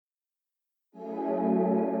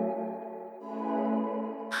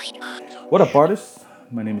What up, artists?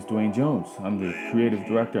 My name is Dwayne Jones. I'm the creative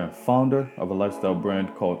director and founder of a lifestyle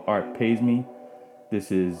brand called Art Pays Me.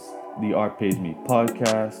 This is the Art Pays Me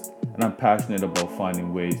podcast, and I'm passionate about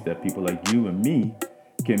finding ways that people like you and me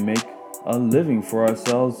can make a living for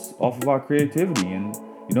ourselves off of our creativity. And,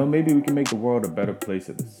 maybe we can make the world a better place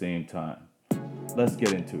at the same time. Let's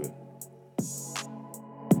get into it.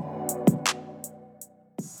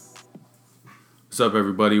 What's up,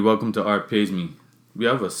 everybody? Welcome to Art Pays Me. We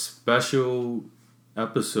have a special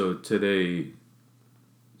episode today.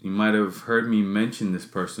 You might have heard me mention this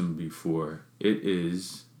person before. It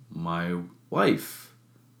is my wife,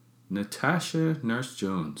 Natasha Nurse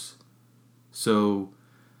Jones. So,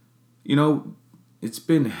 it's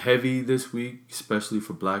been heavy this week, especially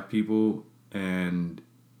for Black people, and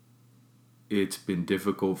it's been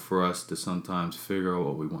difficult for us to sometimes figure out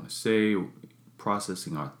what we want to say,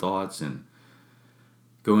 processing our thoughts, and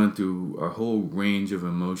going through our whole range of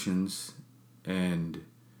emotions. And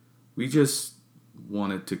we just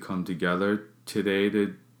wanted to come together today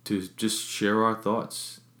to just share our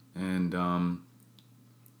thoughts. And I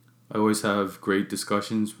always have great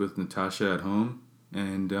discussions with Natasha at home,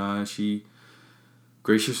 and she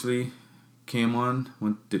graciously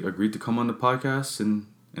agreed to come on the podcast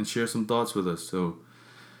and share some thoughts with us. So,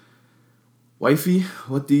 wifey,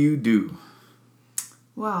 what do you do?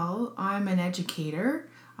 Well, I'm an educator.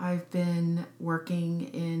 I've been working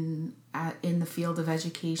in the field of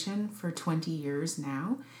education for 20 years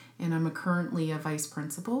now, and I'm currently a vice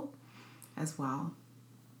principal as well.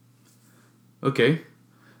 Okay.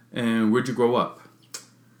 And where'd you grow up?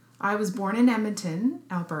 I was born in Edmonton,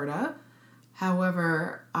 Alberta.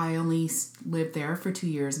 However, I only lived there for 2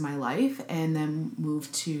 years of my life and then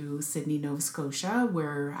moved to Sydney, Nova Scotia,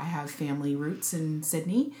 where I have family roots in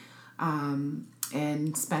Sydney.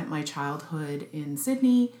 And spent my childhood in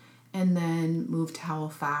Sydney and then moved to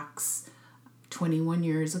Halifax 21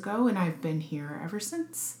 years ago, and I've been here ever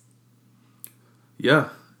since. Yeah,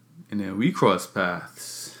 and then we crossed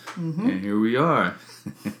paths, and here we are.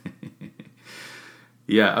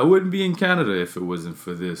 Yeah, I wouldn't be in Canada if it wasn't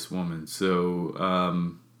for this woman, so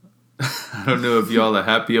I don't know if y'all are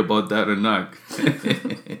happy about that or not.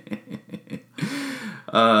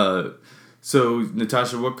 So,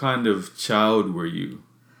 Natasha, what kind of child were you?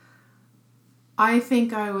 I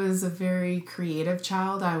think I was a very creative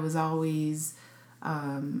child. I was always,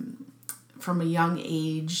 from a young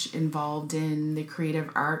age, involved in the creative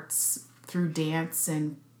arts through dance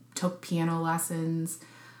and took piano lessons.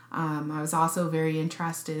 I was also very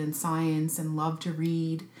interested in science and loved to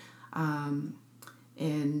read. And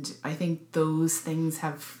I think those things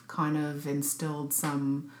have kind of instilled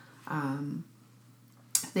some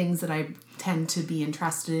things that I tend to be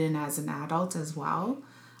interested in as an adult as well.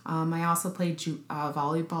 I also played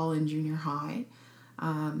volleyball in junior high,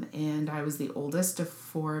 and I was the oldest of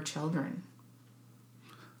 4 children.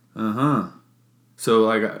 So,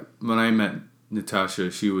 when I met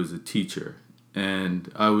Natasha, she was a teacher, and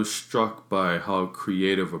I was struck by how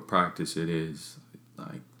creative a practice it is.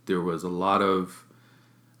 Like, there was a lot of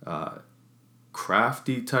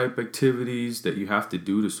crafty type activities that you have to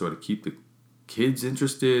do to sort of keep the kids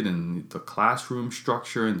interested, and the classroom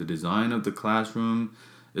structure and the design of the classroom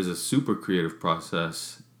is a super creative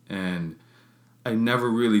process, and I never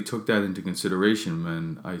really took that into consideration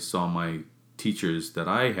when I saw my teachers that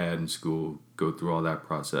I had in school go through all that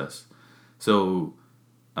process. So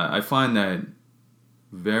I find that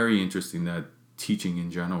very interesting, that teaching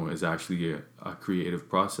in general is actually a creative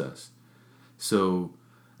process. So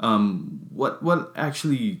what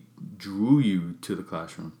actually drew you to the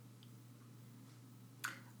classroom?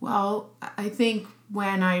 Well, I think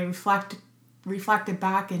when I reflected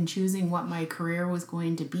back in choosing what my career was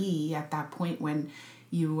going to be at that point when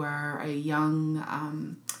you are a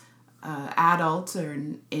young adult or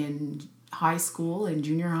in high school and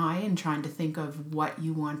junior high and trying to think of what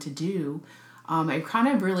you want to do, I kind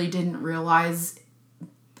of really didn't realize.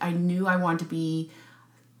 I knew I wanted to be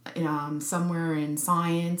somewhere in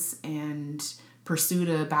science and pursued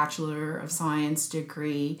a Bachelor of Science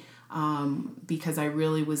degree because I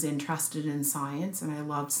really was interested in science and I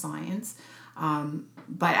loved science.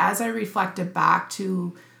 But as I reflected back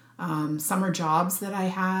to summer jobs that I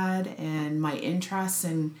had and my interests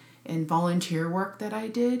in volunteer work that I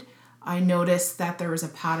did, I noticed that there was a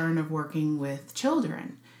pattern of working with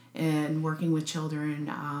children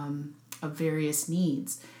of various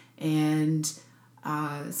needs. And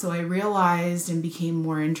so I realized and became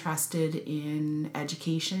more interested in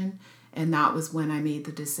education, and that was when I made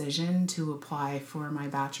the decision to apply for my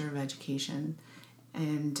Bachelor of Education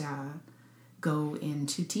and go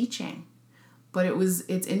into teaching. But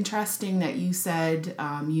it's interesting that you said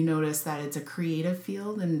you noticed that it's a creative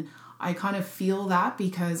field, and I kind of feel that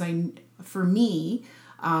because for me,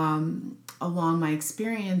 along my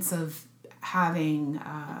experience of having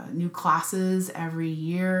new classes every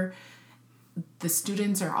year, the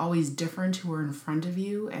students are always different who are in front of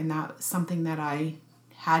you, and that's something that I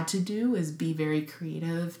had to do, is be very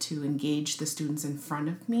creative to engage the students in front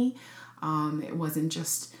of me. It wasn't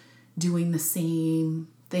just doing the same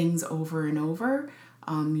things over and over.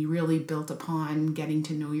 You really built upon getting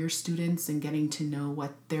to know your students and getting to know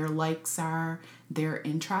what their likes are, their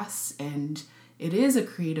interests, and it is a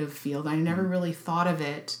creative field. I never really thought of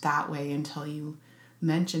it that way until you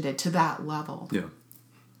mentioned it to that level. Yeah.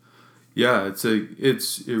 Yeah,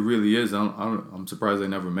 it really is. I'm surprised I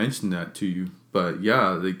never mentioned that to you, but yeah,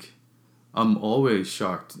 like I'm always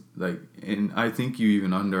shocked. Like, and I think you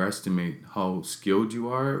even underestimate how skilled you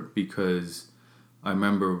are, because I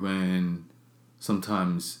remember when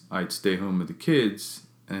sometimes I'd stay home with the kids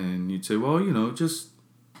and you'd say, well, just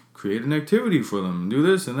create an activity for them, do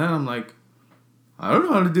this and that. I'm like, I don't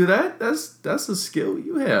know how to do that. That's a skill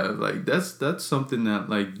you have. Like, that's something that,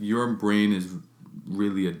 like, your brain is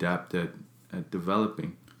really adept at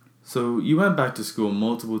developing. So you went back to school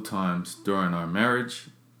multiple times during our marriage,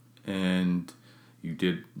 and you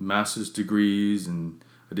did master's degrees and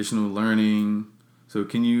additional learning. So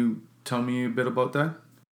can you tell me a bit about that?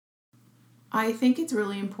 I think it's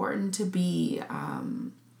really important to be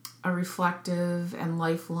a reflective and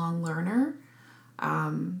lifelong learner.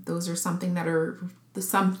 Those are some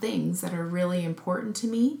things that are really important to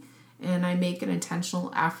me, and I make an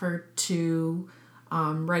intentional effort to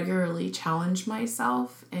regularly challenge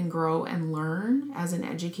myself and grow and learn as an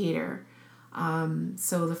educator.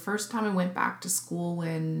 So the first time I went back to school,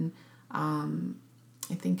 when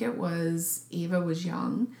I think it was Ava was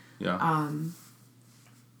young,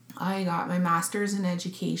 I got my master's in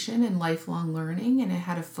education and lifelong learning, and it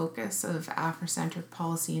had a focus of Afrocentric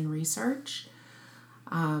policy and research.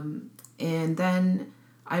 And then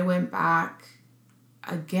I went back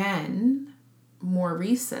again more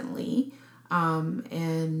recently,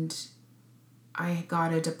 and I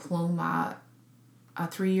got a diploma, a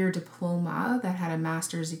 3-year diploma that had a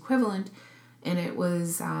master's equivalent, and it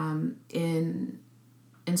was in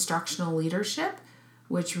instructional leadership,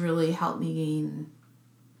 which really helped me gain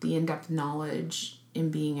the in-depth knowledge in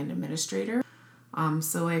being an administrator.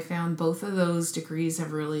 So I found both of those degrees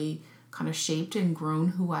have really kind of shaped and grown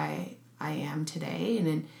who I am today.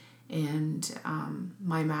 And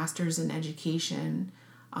my master's in education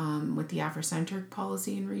with the Afrocentric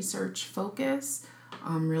policy and research focus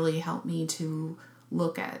really helped me to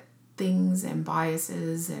look at things and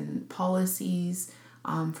biases and policies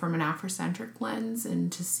from an Afrocentric lens,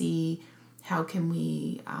 and to see how can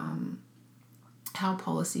we how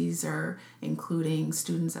policies are including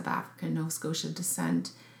students of African Nova Scotia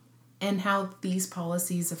descent, and how these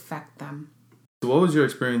policies affect them. So what was your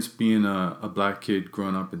experience being a Black kid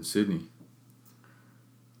growing up in Sydney?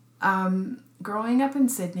 Growing up in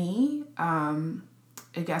Sydney, I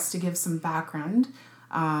guess to give some background,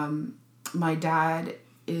 my dad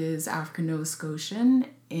is African Nova Scotian,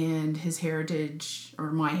 and his heritage,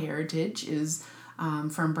 or my heritage, is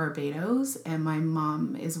from Barbados, and my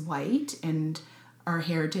mom is white, and our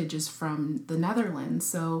heritage is from the Netherlands.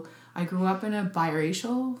 So I grew up in a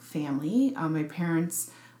biracial family. My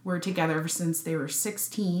parents were together ever since they were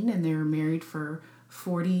 16, and they were married for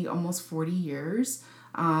almost 40 years.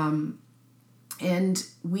 And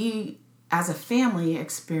we, as a family,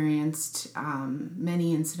 experienced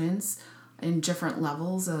many incidents in different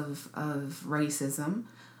levels of racism.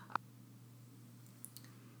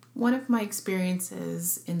 One of my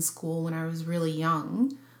experiences in school when I was really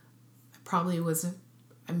young,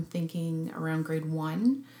 I'm thinking around grade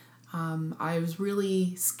 1, I was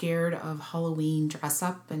really scared of Halloween dress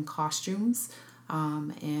up and costumes,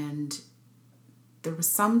 and there was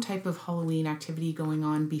some type of Halloween activity going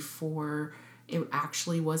on before it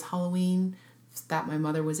actually was Halloween that my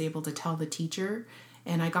mother was able to tell the teacher,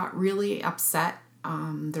 and I got really upset.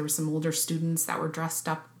 There were some older students that were dressed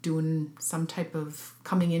up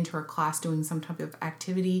coming into our class doing some type of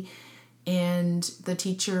activity, and the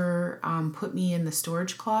teacher put me in the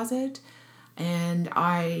storage closet, and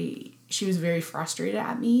she was very frustrated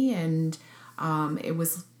at me, and it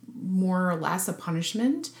was more or less a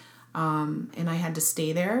punishment, and I had to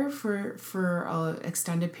stay there for an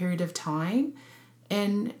extended period of time.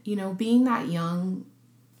 And being that young,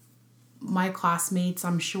 my classmates,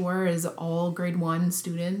 I'm sure, as all grade 1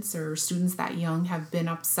 students or students that young, have been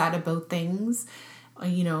upset about things,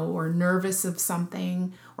 or nervous of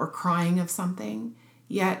something or crying of something.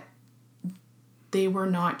 Yet they were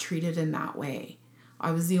not treated in that way.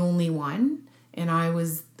 I was the only one, and I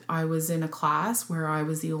was in a class where I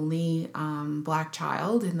was the only Black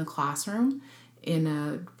child in the classroom in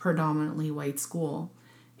a predominantly white school.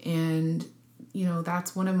 And,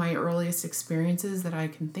 that's one of my earliest experiences that I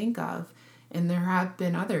can think of. And there have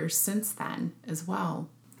been others since then as well.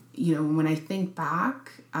 When I think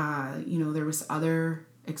back, there was other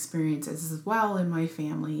experiences as well in my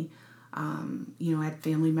family. I had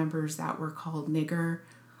family members that were called nigger.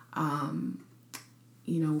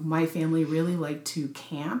 My family really liked to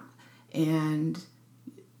camp, and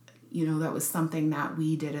that was something that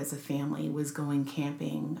we did as a family, was going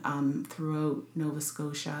camping throughout Nova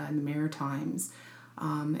Scotia and the Maritimes.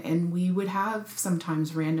 And we would have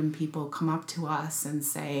sometimes random people come up to us and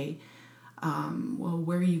say, well,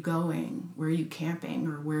 where are you going? Where are you camping?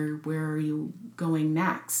 Or where are you going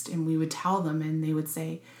next? And we would tell them, and they would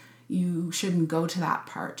say, you shouldn't go to that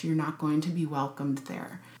part. You're not going to be welcomed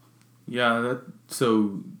there. Yeah,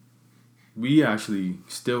 so we actually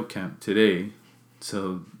still camp today.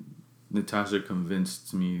 So Natasha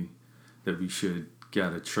convinced me that we should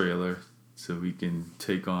get a trailer so we can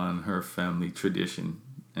take on her family tradition.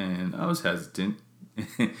 And I was hesitant.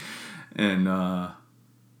 And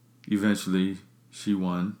eventually she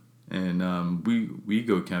won. And we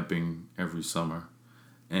go camping every summer.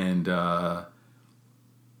 And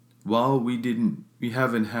while we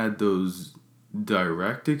haven't had those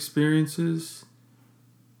direct experiences,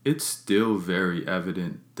 it's still very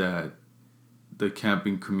evident that the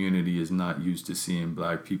camping community is not used to seeing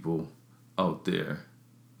Black people out there.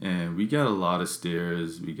 And we get a lot of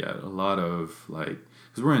stares. We get a lot of,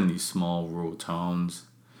 because we're in these small rural towns,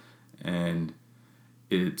 and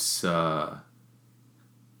it's, while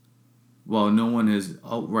no one has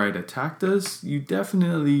outright attacked us, you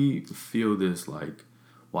definitely feel this,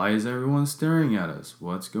 why is everyone staring at us?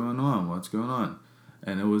 What's going on? What's going on?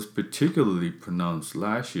 And it was particularly pronounced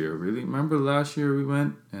last year. Really? Remember last year we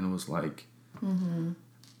went, and it was like... Mm-hmm.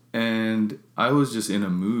 And I was just in a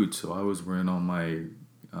mood, so I was wearing all my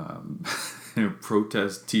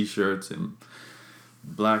protest T-shirts and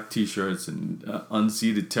black T-shirts and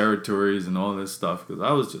unceded territories and all this stuff, because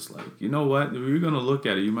I was just like, you know what? If you're going to look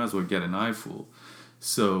at it, you might as well get an eyeful.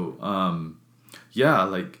 So,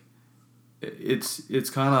 it's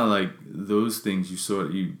kind of like those things you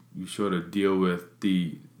sort of deal with,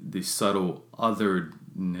 the subtle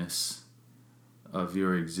otherness of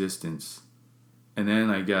your existence. And then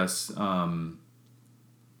I guess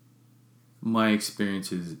my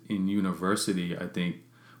experiences in university, I think,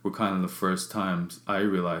 were kind of the first times I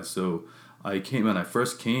realized. So when I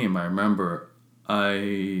first came, I remember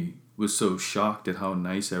I was so shocked at how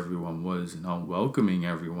nice everyone was and how welcoming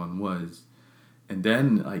everyone was. And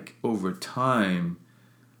then, over time,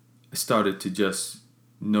 I started to just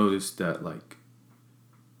notice that,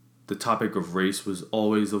 the topic of race was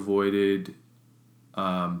always avoided.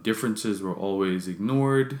 Differences were always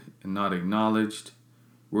ignored and not acknowledged.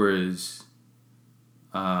 Whereas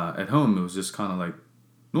at home, it was just kind of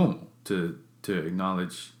normal to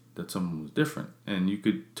acknowledge that someone was different. And you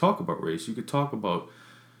could talk about race. You could talk about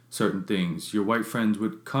certain things. Your white friends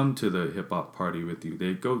would come to the hip-hop party with you.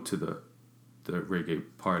 They'd go to the reggae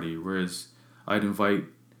party, whereas I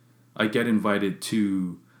get invited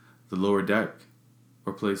to the Lower Deck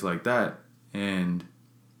or place like that, and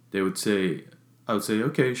I would say,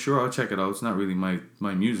 okay, sure, I'll check it out. It's not really my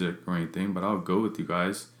music or anything, but I'll go with you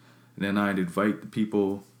guys. And then I'd invite the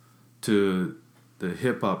people to the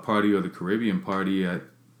hip hop party or the Caribbean party at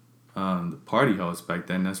the party house back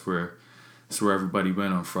then. That's where everybody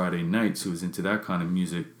went on Friday nights who was into that kind of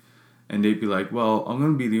music. And they'd be like, well, I'm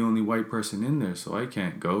going to be the only white person in there, so I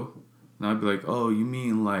can't go. And I'd be like, oh, you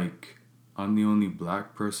mean I'm the only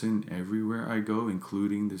Black person everywhere I go,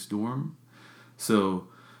 including this dorm? So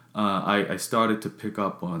I started to pick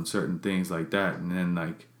up on certain things like that. And then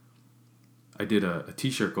I did a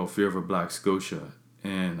T-shirt called Fear of a Black Scotia.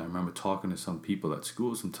 And I remember talking to some people at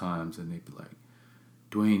school sometimes, and they'd be like,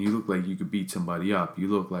 Dwayne, you look like you could beat somebody up. You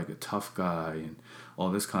look like a tough guy and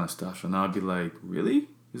all this kind of stuff. And I'd be like, really?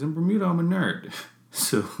 Because in Bermuda, I'm a nerd.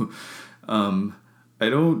 So, I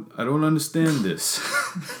don't understand this.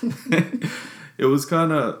 It was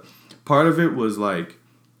kind of, part of it was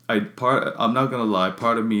I'm not gonna lie,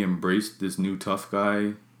 part of me embraced this new tough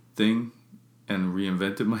guy thing and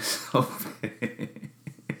reinvented myself.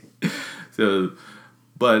 So,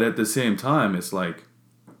 but at the same time, it's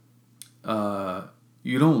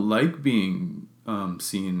you don't like being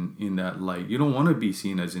seen in that light. You don't want to be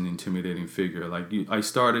seen as an intimidating figure. I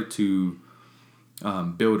started to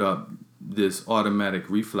build up this automatic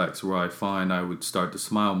reflex where I find I would start to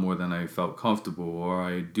smile more than I felt comfortable, or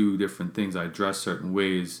I do different things. I dress certain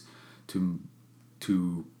ways to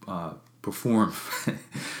perform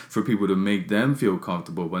for people to make them feel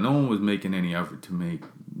comfortable, but no one was making any effort to make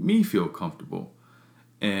me feel comfortable.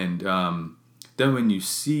 And then when you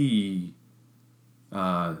see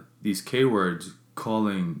these K words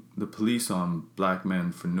calling the police on black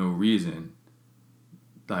men for no reason,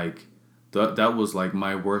 like that was like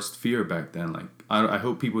my worst fear back then. Like I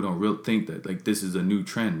hope people don't think that like this is a new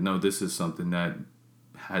trend. No, this is something that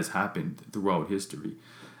has happened throughout history,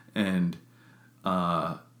 and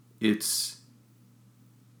it's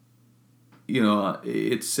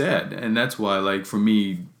it's sad. And that's why, like, for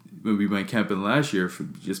me, when we went camping last year, for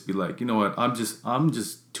just be like, you know what, I'm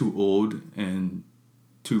just too old and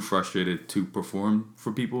too frustrated to perform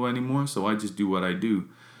for people anymore, so I just do what I do.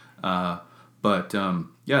 But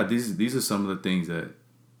these are some of the things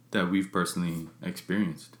that we've personally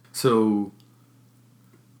experienced. So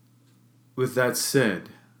with that said,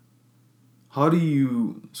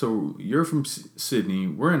 so you're from Sydney,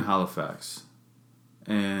 we're in Halifax,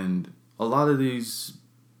 and a lot of this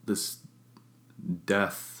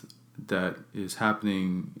death that is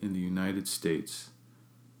happening in the United States,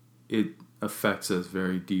 it affects us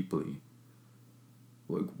very deeply.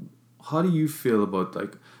 Like, how do you feel about,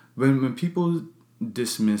 like, when people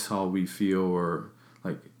dismiss how we feel, or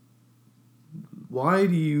like, why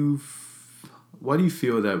do you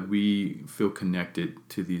feel that we feel connected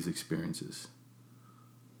to these experiences?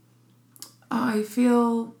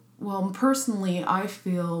 Personally, I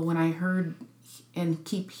feel when I heard and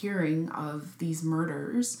keep hearing of these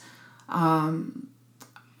murders,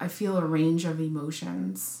 I feel a range of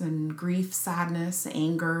emotions and grief, sadness,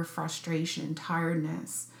 anger, frustration,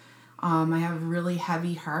 tiredness. I have a really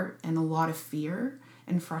heavy heart and a lot of fear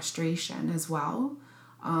and frustration as well.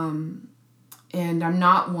 And I'm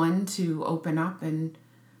not one to open up and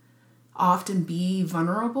often be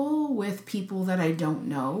vulnerable with people that I don't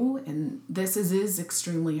know. And this is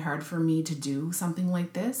extremely hard for me to do something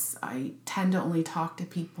like this. I tend to only talk to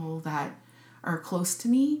people that are close to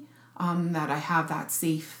me, that I have that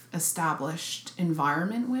safe, established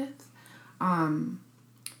environment with.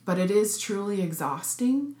 But it is truly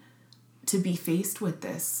exhausting to be faced with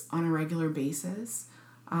this on a regular basis.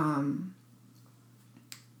 And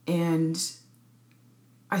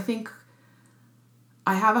I think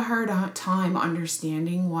I have a hard time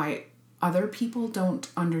understanding why other people don't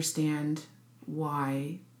understand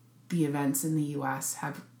why the events in the US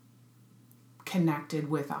have connected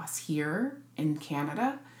with us here in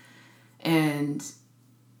Canada. And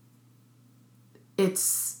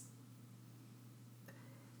it's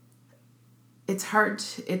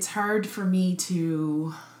hard for me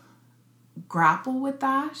to grapple with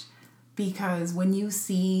that, because when you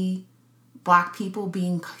see Black people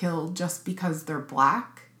being killed just because they're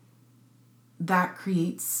Black, that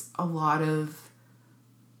creates a lot of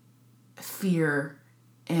fear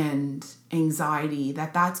and anxiety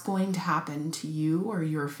that that's going to happen to you or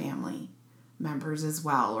your family members as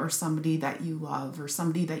well, or somebody that you love or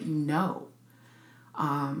somebody that you know.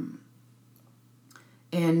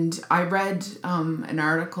 And I read an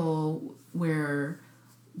article where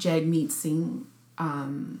Jagmeet Singh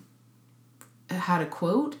had a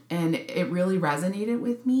quote, and it really resonated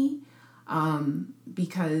with me,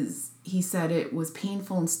 because he said it was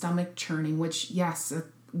painful and stomach churning, which, yes,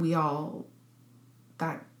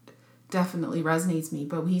 that definitely resonates me.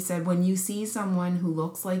 But he said, when you see someone who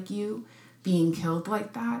looks like you being killed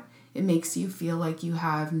like that, it makes you feel like you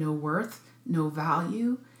have no worth, no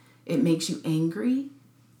value. It makes you angry.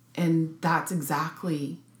 And that's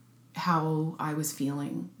exactly how I was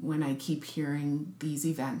feeling when I keep hearing these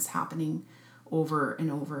events happening over and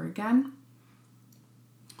over again.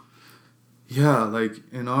 Yeah, like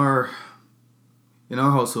in our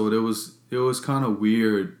household, it was kind of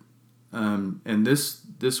weird, and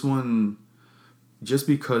this one, just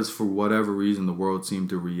because for whatever reason the world seemed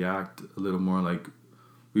to react a little more. Like,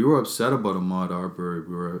 we were upset about Ahmaud Arbery,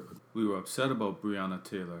 we were upset about Breonna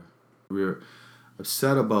Taylor, we were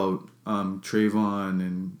upset about Trayvon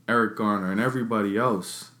and Eric Garner and everybody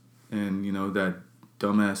else, and that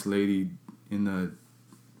dumbass lady in the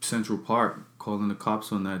Central Park calling the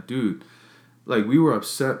cops on that dude. Like, we were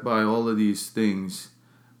upset by all of these things,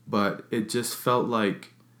 but it just felt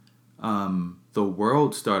like the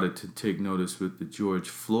world started to take notice with the George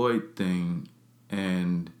Floyd thing.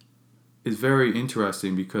 And it's very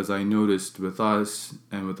interesting because I noticed with us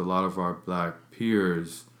and with a lot of our Black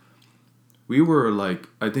peers, we were like,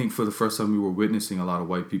 I think for the first time we were witnessing a lot of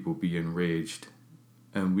white people be enraged.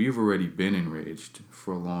 And we've already been enraged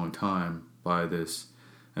for a long time by this.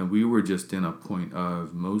 And we were just in a point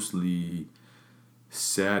of mostly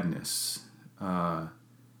sadness,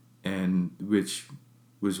 and which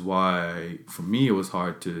was why for me it was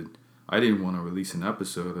hard to. I didn't want to release an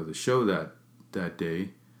episode of the show that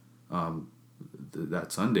day,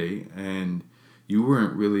 that Sunday, and you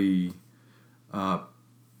weren't really.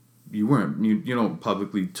 You don't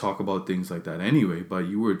publicly talk about things like that anyway, but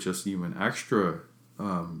you were just even extra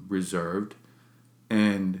reserved,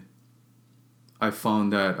 and I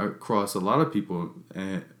found that across a lot of people,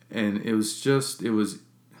 and it was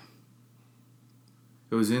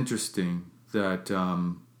interesting that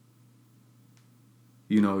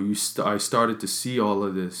I started to see all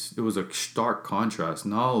of this. It was a stark contrast.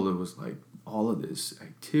 Now there was like all of this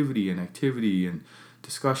activity and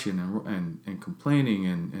discussion and complaining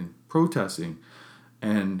and protesting,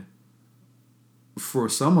 and for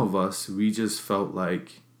some of us, we just felt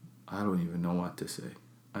like, I don't even know what to say.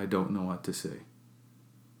 I don't know what to say.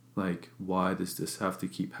 Like, why does this have to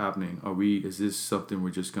keep happening? Is this something we're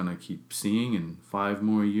just going to keep seeing in 5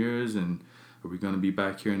 more years? And are we going to be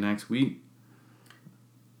back here next week?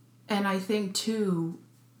 And I think, too,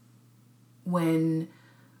 when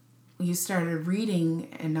you started reading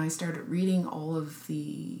and I started reading all of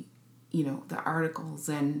the, the articles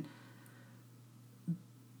and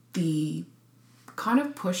the kind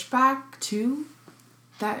of pushback, too,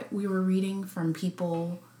 that we were reading from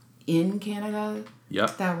people in Canada,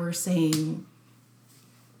 yep, that were saying,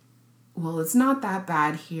 well, it's not that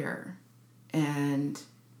bad here,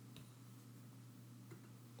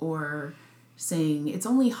 or saying it's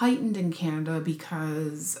only heightened in Canada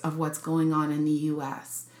because of what's going on in the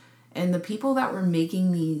US. And the people that were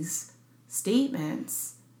making these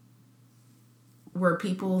statements were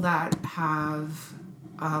people that have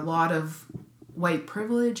a lot of white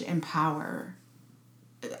privilege and power.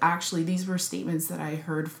 Actually, these were statements that I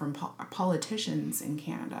heard from politicians in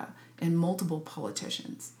Canada, and multiple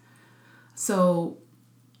politicians. So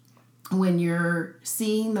when you're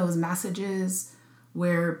seeing those messages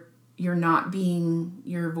where your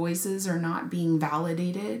voices are not being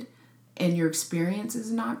validated and your experience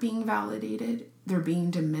is not being validated, they're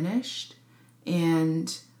being diminished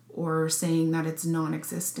or saying that it's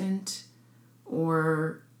non-existent,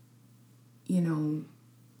 or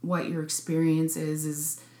what your experience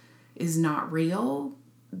is not real,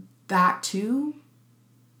 that too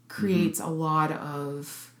creates a lot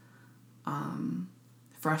of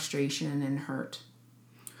frustration and hurt.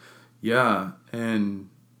 Yeah, and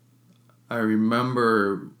I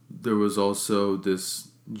remember there was also this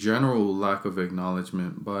general lack of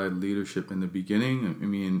acknowledgement by leadership in the beginning. I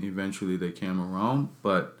mean, eventually they came around,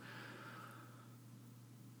 but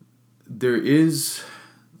there is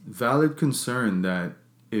valid concern that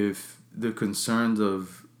if the concerns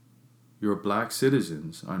of your black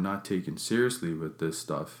citizens are not taken seriously with this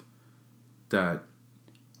stuff, that,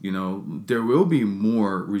 there will be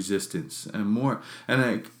more resistance and more.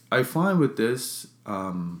 And I find with this,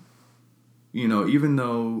 even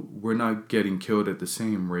though we're not getting killed at the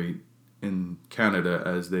same rate in Canada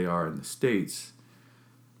as they are in the States,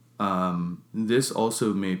 this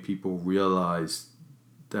also made people realize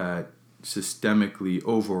that systemically,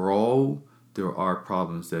 overall, there are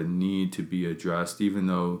problems that need to be addressed, even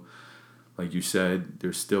though, like you said,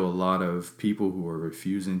 there's still a lot of people who are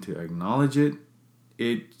refusing to acknowledge it.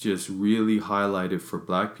 It just really highlighted for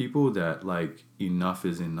black people that, like, enough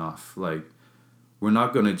is enough. Like, we're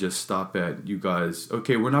not going to just stop at you guys.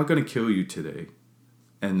 Okay, we're not going to kill you today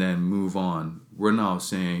and then move on. We're now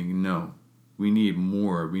saying, no, we need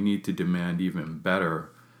more. We need to demand even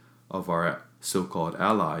better of our so-called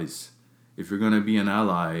allies. If you're going to be an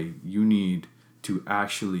ally, you need to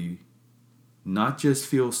actually not just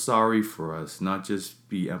feel sorry for us, not just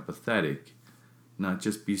be empathetic, not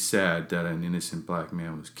just be sad that an innocent black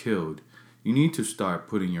man was killed. You need to start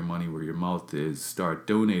putting your money where your mouth is, start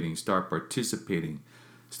donating, start participating,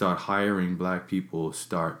 start hiring black people,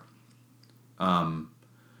 start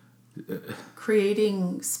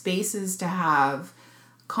creating spaces to have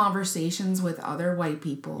conversations with other white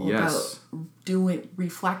people, yes, about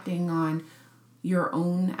reflecting on your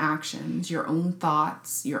own actions, your own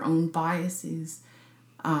thoughts, your own biases,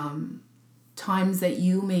 times that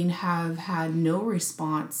you may have had no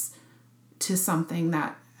response to something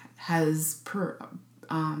that has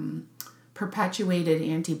perpetuated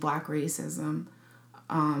anti-black racism.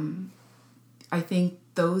 I think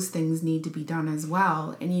those things need to be done as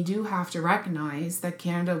well. And you do have to recognize that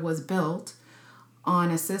Canada was built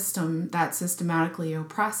on a system that systematically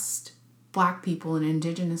oppressed black people and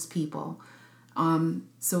Indigenous people.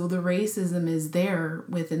 So the racism is there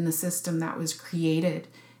within the system that was created.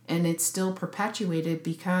 And it's still perpetuated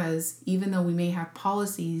because even though we may have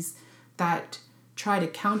policies that try to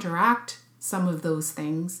counteract some of those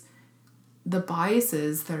things, the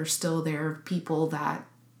biases that are still there, people that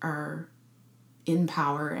are in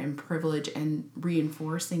power and privilege and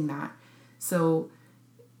reinforcing that. So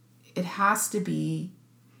it has to be,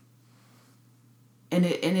 and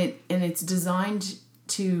it's designed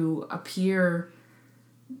to appear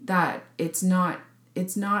that it's not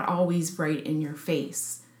always right in your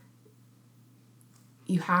face.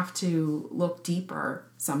 You have to look deeper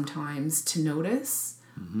sometimes to notice,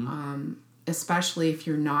 especially if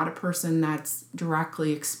you're not a person that's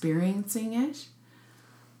directly experiencing it.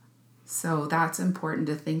 So that's important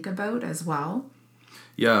to think about as well.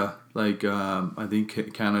 Yeah, like I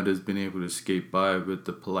think Canada's been able to skate by with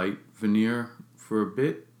the polite veneer for a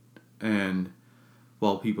bit. And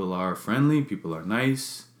while people are friendly, people are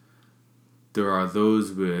nice, there are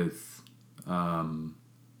those with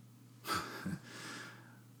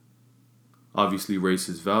obviously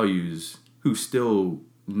racist values who still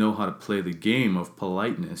know how to play the game of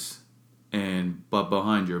politeness, but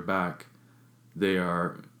behind your back they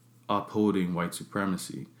are upholding white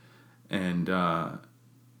supremacy, and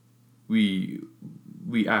we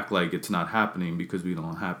act like it's not happening because we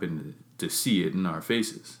don't happen to see it in our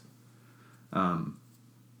faces.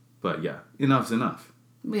 But yeah, enough's enough.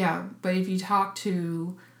 Yeah, but if you talk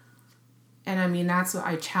to, and I mean, that's what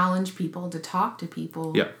I challenge people to talk to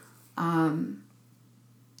people. Yeah.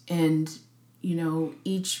 And, you know,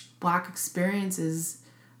 each Black experiences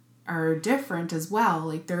are different as well.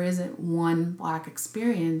 Like, there isn't one Black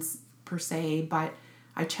experience per se, but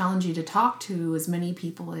I challenge you to talk to as many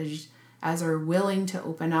people as are willing to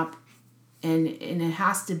open up, and it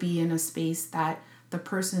has to be in a space that the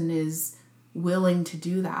person is willing to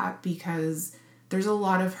do that, because there's a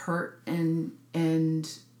lot of hurt and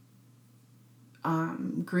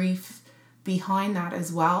grief behind that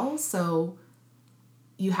as well. So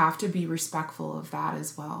you have to be respectful of that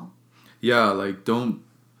as well. Yeah,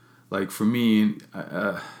 like for me,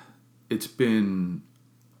 I've been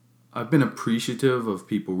appreciative of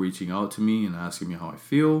people reaching out to me and asking me how I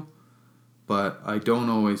feel, but I don't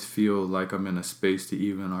always feel like I'm in a space to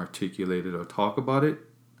even articulate it or talk about it.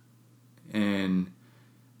 And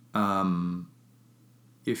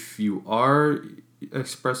if you are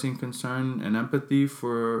expressing concern and empathy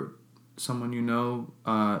for someone you know,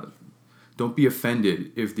 don't be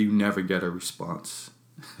offended if you never get a response.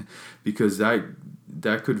 Because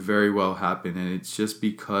that could very well happen, and it's just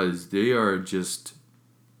because they are just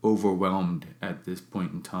overwhelmed at this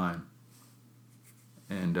point in time.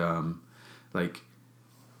 And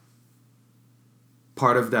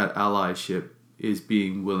part of that allyship is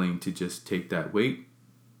being willing to just take that weight,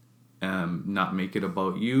 not make it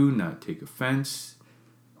about you, not take offense,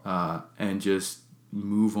 and just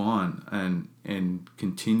move on and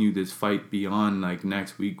continue this fight beyond like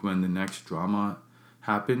next week when the next drama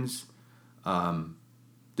happens.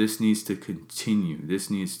 This needs to continue. This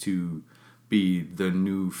needs to be the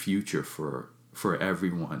new future for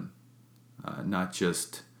everyone, not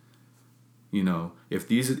just, you know, if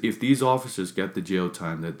these officers get the jail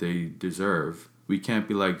time that they deserve, we can't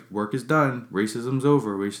be like, work is done, racism's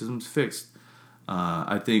over, racism's fixed.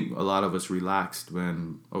 I think a lot of us relaxed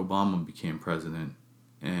when Obama became president,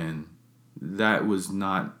 and that was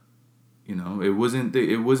not, you know, it wasn't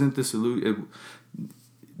the solution.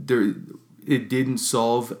 It didn't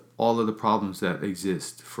solve all of the problems that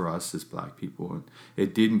exist for us as Black people, and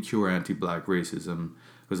it didn't cure anti-Black racism.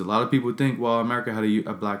 Because a lot of people think, well, America had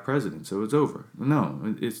a Black president, so it's over.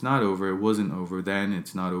 No, it's not over. It wasn't over then.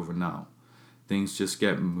 It's not over now. Things just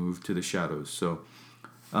get moved to the shadows. So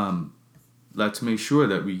let's make sure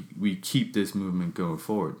that we keep this movement going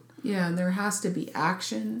forward. Yeah, and there has to be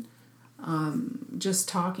action. Just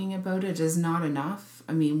talking about it is not enough.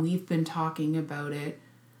 I mean, we've been talking about it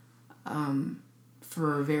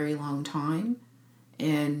for a very long time.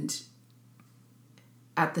 And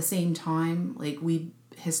at the same time, like, we've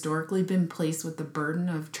historically been placed with the burden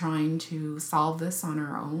of trying to solve this on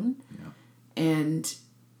our own. Yeah. And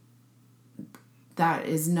that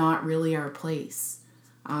is not really our place.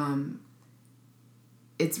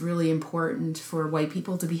 It's really important for white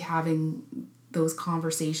people to be having those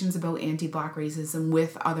conversations about anti-Black racism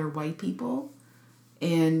with other white people,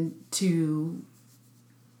 and to,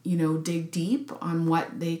 you know, dig deep on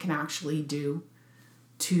what they can actually do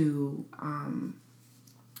to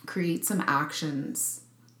create some actions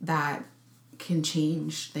that can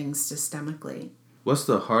change things systemically. What's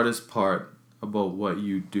the hardest part about what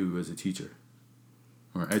you do as a teacher?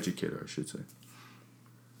 Or educator, I should say.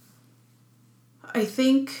 I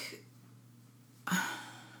think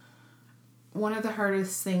one of the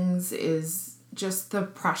hardest things is just the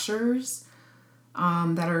pressures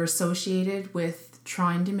that are associated with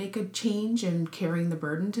trying to make a change and carrying the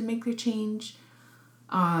burden to make the change.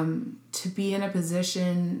 To be in a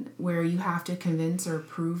position where you have to convince or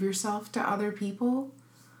prove yourself to other people,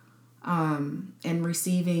 and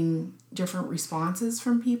receiving different responses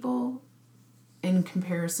from people in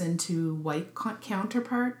comparison to white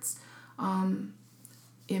counterparts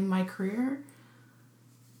in my career.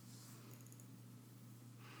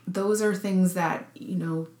 Those are things that,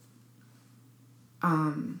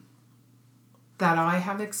 that I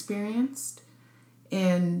have experienced.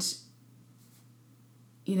 And,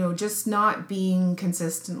 just not being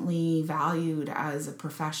consistently valued as a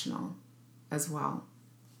professional as well.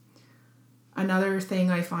 Another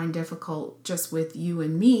thing I find difficult just with you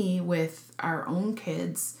and me, with our own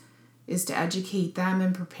kids, is to educate them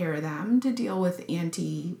and prepare them to deal with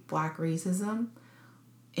anti-Black racism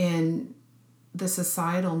and the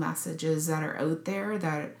societal messages that are out there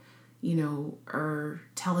that, are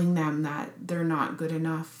telling them that they're not good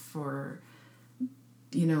enough, or,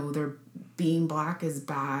 they're being Black is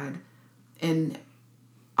bad. And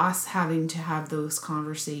us having to have those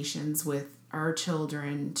conversations with our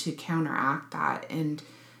children to counteract that and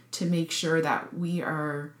to make sure that we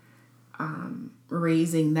are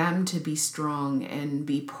raising them to be strong and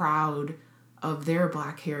be proud of their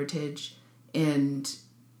Black heritage, and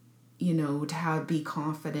to be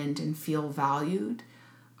confident and feel valued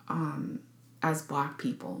as Black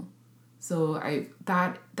people. So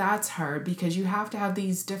that's hard, because you have to have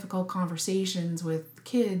these difficult conversations with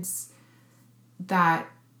kids that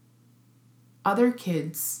other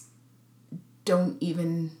kids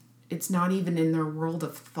it's not even in their world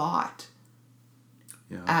of thought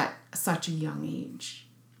at such a young age.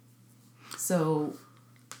 So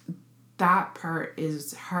that part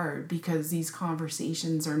is hard, because these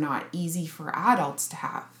conversations are not easy for adults to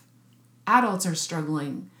have. Adults are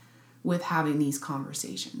struggling with having these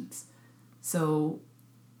conversations. So,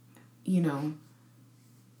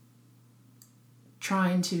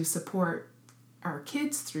 trying to support our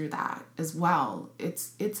kids through that as well,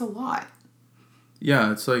 it's a lot.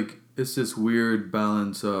 Yeah, it's this weird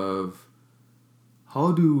balance of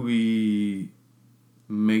how do we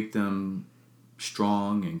make them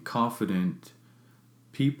strong and confident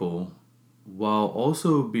people while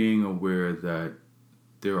also being aware that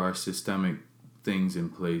there are systemic things in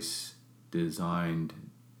place designed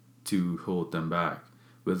to hold them back,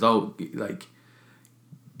 without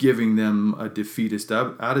giving them a defeatist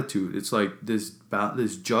attitude. It's like this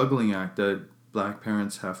juggling act that Black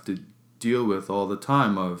parents have to deal with all the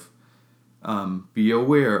time of be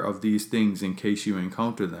aware of these things in case you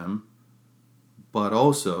encounter them, but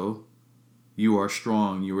also you are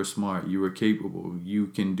strong, you are smart, you are capable, you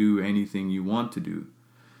can do anything you want to do.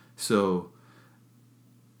 So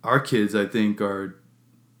our kids, I think, are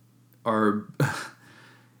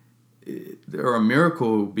they're a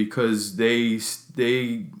miracle, because they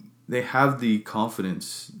have the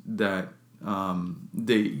confidence that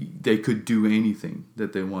they could do anything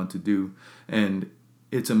that they want to do. And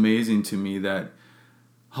it's amazing to me that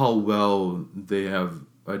how well they have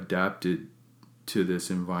adapted to this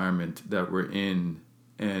environment that we're in.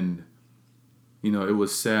 And it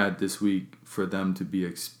was sad this week for them to be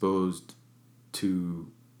exposed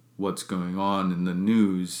to what's going on in the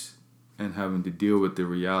news and having to deal with the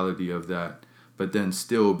reality of that, but then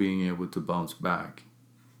still being able to bounce back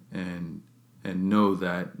and know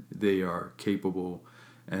that they are capable,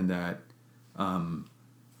 and that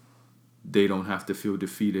they don't have to feel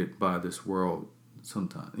defeated by this world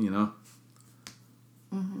sometimes,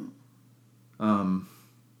 Mm-hmm.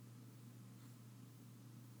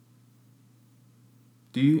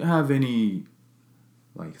 Do you have any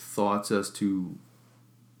thoughts as to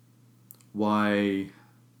why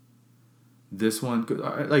this one could,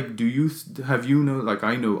 I noticed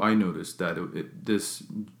that this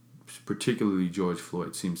particularly George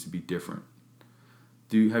Floyd seems to be different.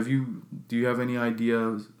 Do you have any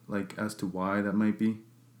idea as to why that might be?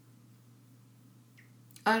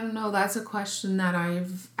 I don't know. That's a question that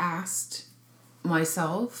I've asked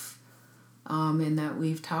myself, and that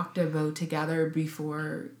we've talked about together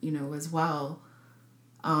before, as well.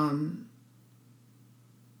 I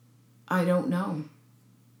don't know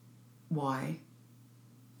why.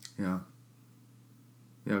 Yeah,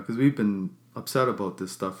 because we've been upset about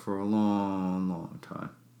this stuff for a long, long time,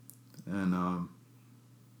 and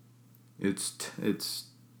it's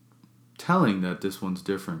telling that this one's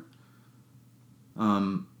different.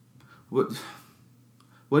 What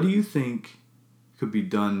do you think could be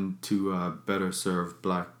done to better serve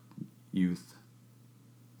Black youth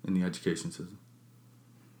in the education system?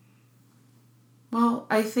 Well,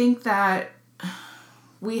 I think that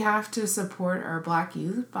we have to support our Black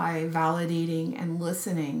youth by validating and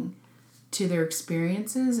listening to their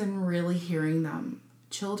experiences and really hearing them.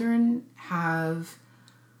 Children have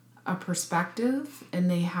a perspective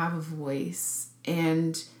and they have a voice,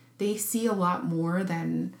 and they see a lot more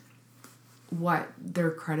than what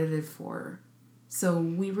they're credited for. So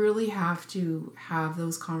we really have to have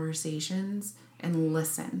those conversations and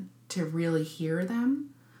listen to really hear them.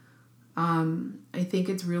 I think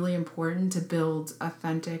it's really important to build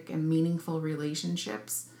authentic and meaningful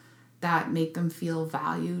relationships that make them feel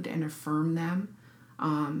valued and affirm them,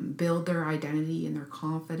 build their identity and their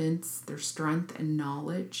confidence, their strength and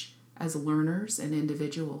knowledge as learners and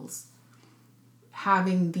individuals.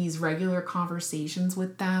 Having these regular conversations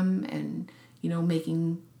with them and,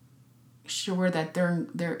 making sure that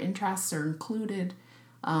their interests are included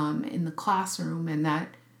in the classroom, and that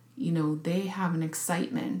they have an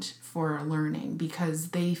excitement for learning because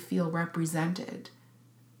they feel represented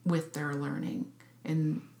with their learning,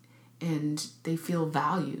 and they feel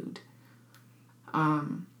valued.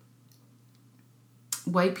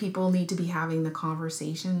 White people need to be having the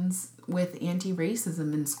conversations with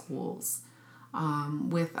anti-racism in schools,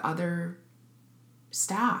 with other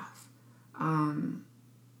staff, and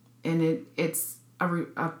it's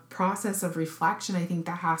a process of reflection, I think,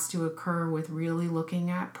 that has to occur with really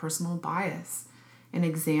looking at personal bias and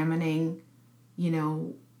examining,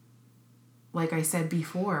 like I said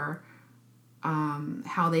before,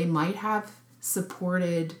 how they might have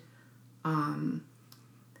supported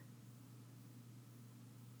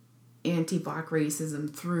anti-Black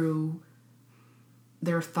racism through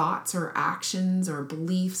their thoughts or actions or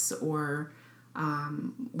beliefs or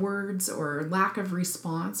words, or lack of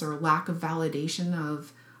response or lack of validation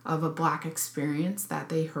of a Black experience that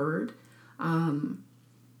they heard. And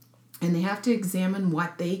they have to examine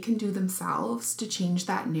what they can do themselves to change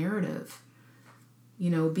that narrative.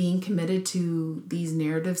 Being committed to these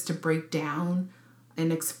narratives to break down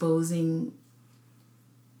and exposing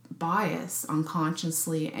bias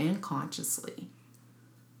unconsciously and consciously.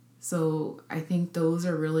 So I think those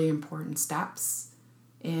are really important steps.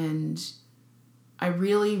 And I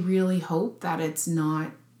really, really hope that it's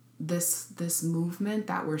not this movement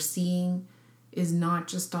that we're seeing is not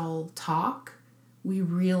just all talk. We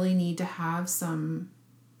really need to have some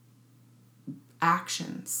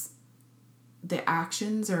actions. The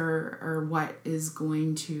actions are what is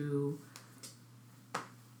going to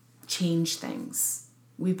change things.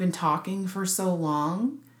 We've been talking for so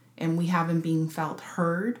long and we haven't been felt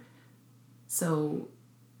heard. So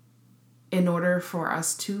in order for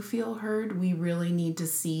us to feel heard, we really need to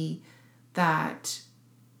see that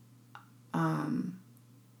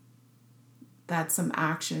that some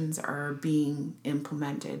actions are being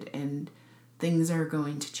implemented and things are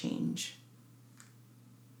going to change.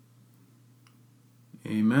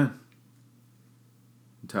 Amen.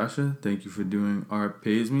 Natasha, thank you for doing Art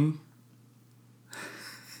Pays Me.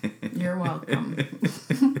 You're welcome.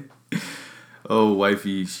 Oh,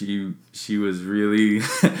 wifey, she was really,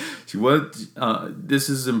 she was, this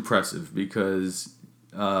is impressive because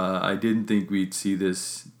I didn't think we'd see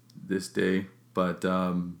this day, but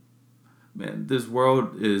man, this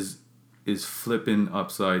world is flipping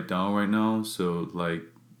upside down right now, so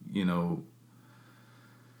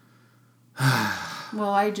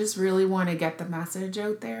Well, I just really want to get the message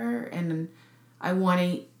out there, and I want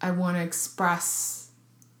to express,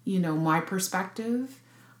 my perspective,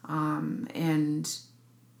 and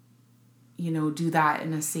do that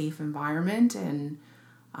in a safe environment. And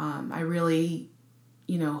I really,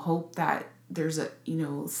 hope that there's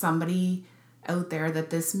somebody out there that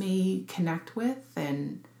this may connect with,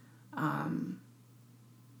 and I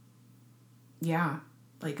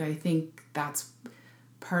think that's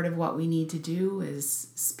part of what we need to do is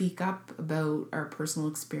speak up about our personal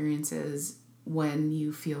experiences when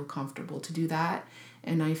you feel comfortable to do that.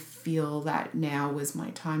 And I feel that now is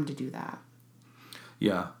my time to do that.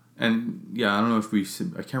 Yeah. And I don't know if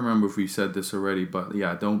I can't remember if we said this already, but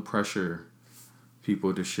don't pressure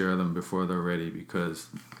people to share them before they're ready, because,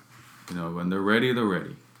 when they're ready, they're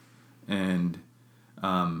ready. And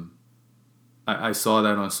I saw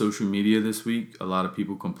that on social media this week. A lot of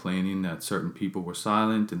people complaining that certain people were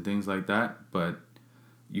silent and things like that. But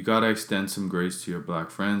you got to extend some grace to your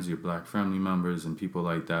Black friends, your Black family members, and people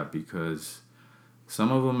like that, because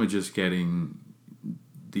some of them are just getting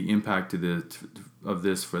the impact of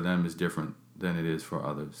this for them is different than it is for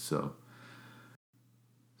others. So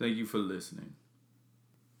thank you for listening.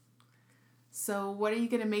 So what are you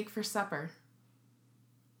going to make for supper?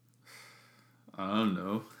 I don't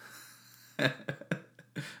know.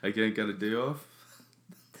 I can't get a day off.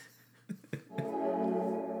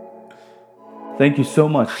 Thank you so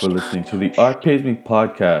much for listening to the Art Pays Me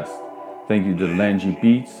podcast. Thank you to Langy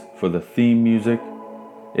Beats for the theme music.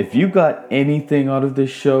 If you got anything out of this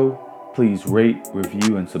show, please rate,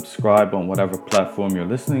 review, and subscribe on whatever platform you're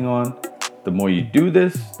listening on. The more you do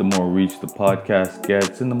this, the more reach the podcast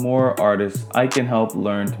gets, and the more artists I can help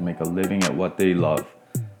learn to make a living at what they love.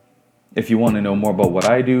 If you want to know more about what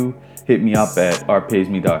I do, hit me up at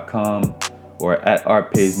artpaysme.com or at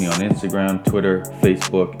artpaysme on Instagram, Twitter,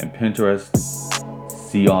 Facebook, and Pinterest.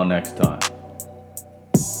 See y'all next time.